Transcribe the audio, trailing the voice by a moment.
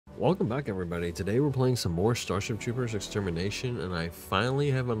Welcome back, everybody. Today we're playing some more Starship Troopers Extermination, and I finally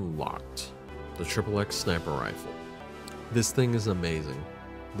have unlocked the XXX Sniper Rifle. This thing is amazing.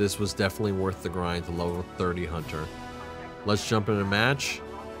 This was definitely worth the grind to level 30 Hunter. Let's jump in a match,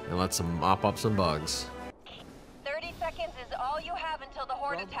 and let's mop up some bugs. 30 seconds is all you have until the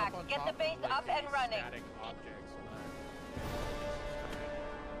Horde attacks. Get the base up and running.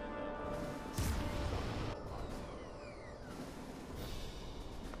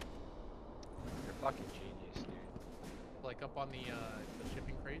 Fucking genius, dude. Like up on the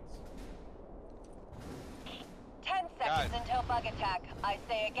shipping crates. 10 seconds until bug attack. I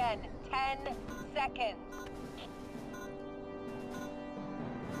say again, 10 seconds.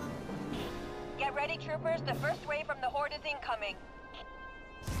 Get ready, troopers. The first wave from the Horde is incoming.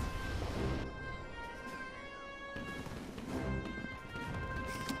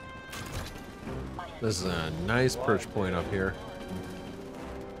 This is a nice perch point up here.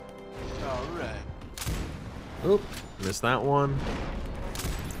 Alright. Oop, missed that one.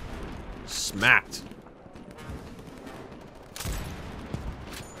 Smacked.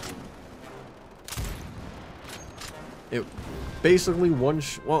 It basically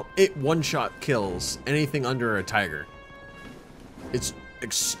one-shot kills anything under a Tiger. It's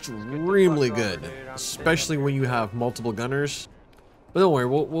extremely good, especially when you have multiple gunners. But don't worry,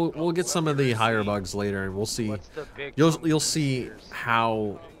 we'll get some of the higher bugs later, and we'll see. You'll see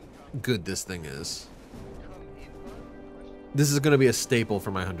how good this thing is. This is going to be a staple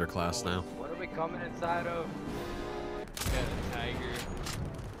for my Hunter class now. What are we coming inside of? Got a Tiger.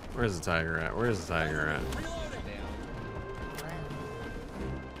 Where's the Tiger at? Where's the Tiger at?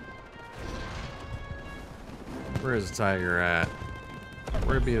 Where's the Tiger at?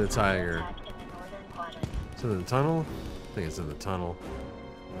 Where'd be the Tiger? It's in the tunnel? I think it's in the tunnel.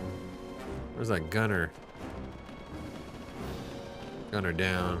 Where's that gunner? Gunner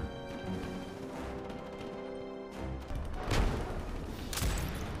down.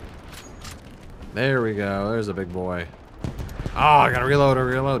 There we go. There's a big boy. Oh, I gotta reload.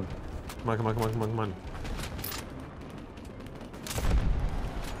 Reload. Come on, come on, come on, come on, come on.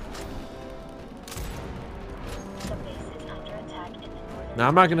 Now,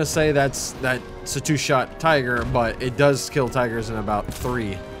 I'm not gonna say that's a two-shot Tiger, but it does kill Tigers in about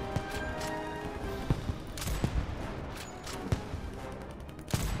 3.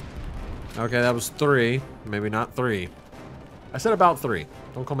 Okay, that was 3. Maybe not 3. I said about 3.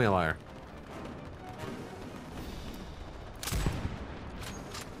 Don't call me a liar.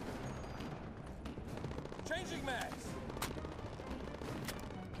 Changing mags.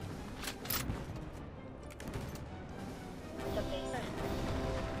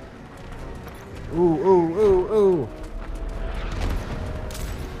 Ooh, ooh, ooh, ooh.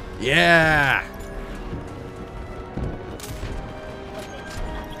 Yeah.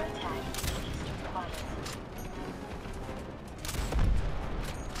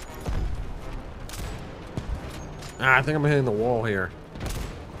 Ah, I think I'm hitting the wall here.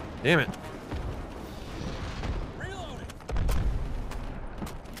 Damn it. Reloading.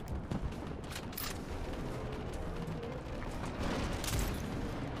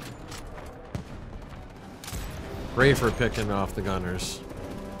 Great for picking off the gunners.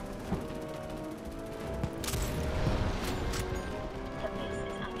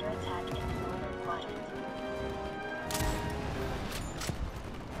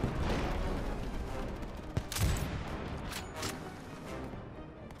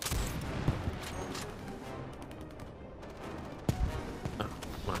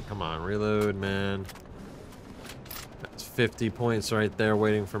 Come on, reload, man. That's 50 points right there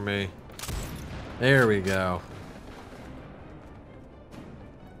waiting for me. There we go.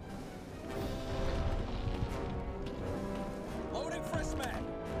 Loading fresh mag.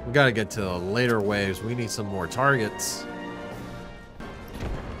 We gotta get to the later waves. We need some more targets.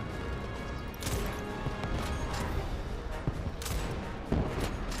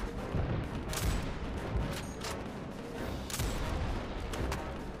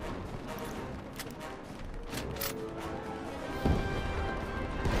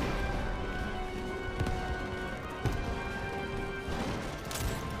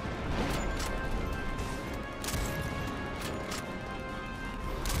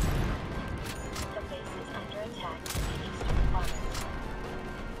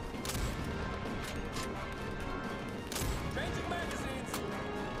 Changing magazines.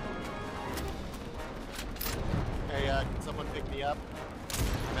 Hey, can someone pick me up?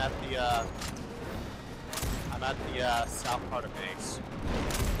 I'm at the south part of base.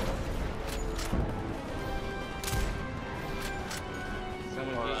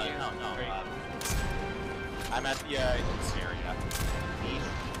 Someone Or, get you? no, Great. I'm at the east area.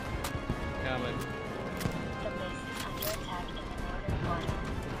 East. coming. The base is under attack in the northern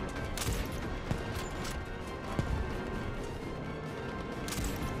quadrant.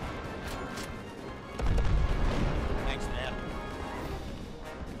 Thanks, man.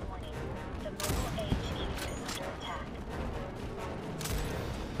 Warning. The mobile HQ is under attack.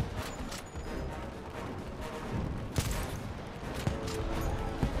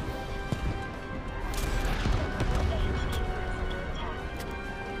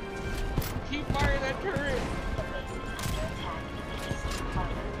 Keep firing that turret! The base is under attack in the eastern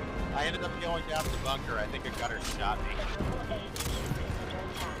quadrant. I ended up going down the bunker. I think a gunner shot me. The mobile HQ is under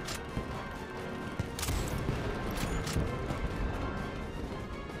attack.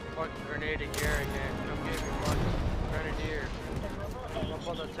 Fucking grenade and Gary, man. Come get me, fucking grenadier. The mobile Up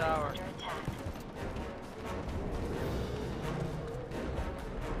on the HQ tower. is under attack.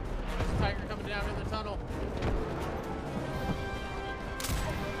 There's a tiger coming down in the tunnel.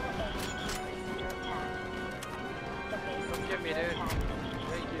 Come get me, dude.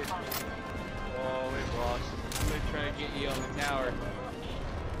 Thank you. Oh, we've lost. I'm gonna try to get you on the tower.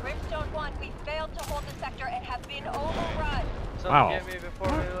 Brimstone 1, we failed to hold the sector and have been overrun. Someone Wow. get me before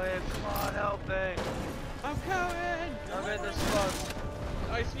we leave. Come on, help me. I'm coming! I'm in the smoke.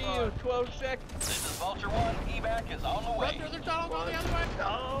 I see you. 12 seconds. This is Vulture 1. Evac is on the Run way. through the tunnel, go the other way.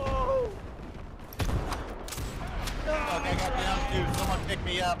 No! Fuck, I got down too. Someone pick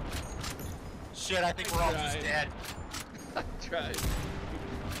me up. Shit, I think we're all just Tried. dead. I tried.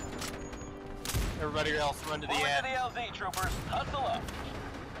 Everybody else run to the Forward to end. the LZ, troopers. Hustle up.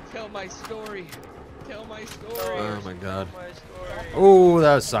 Tell my story. Tell my story. Oh my god. My story. Oh,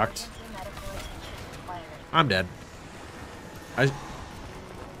 that sucked. Medical attention required. I'm dead.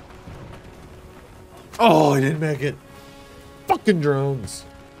 Oh, I didn't make it. Fucking drones.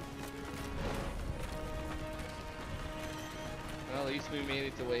 Well, at least we made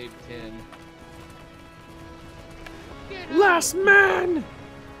it to wave 10. Last man.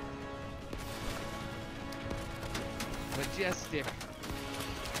 Majestic.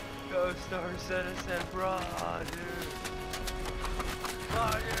 Go Star Citizen, bro, dude.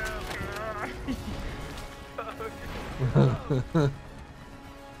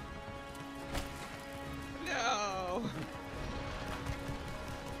 No.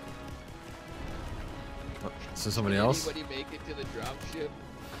 So somebody Did else? anybody make it to the dropship?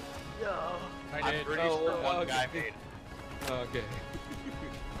 No. I I'm did. pretty Oh, sure one okay. guy made it. Okay.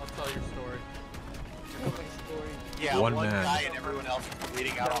 I'll tell your story. Tell my story. Yeah, One one man. guy and everyone else was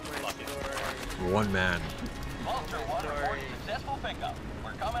bleeding out on the bucket. One man. Vulture 1 reports successful pickup.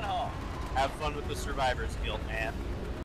 We're coming home. Have fun with the survivor's guild, man.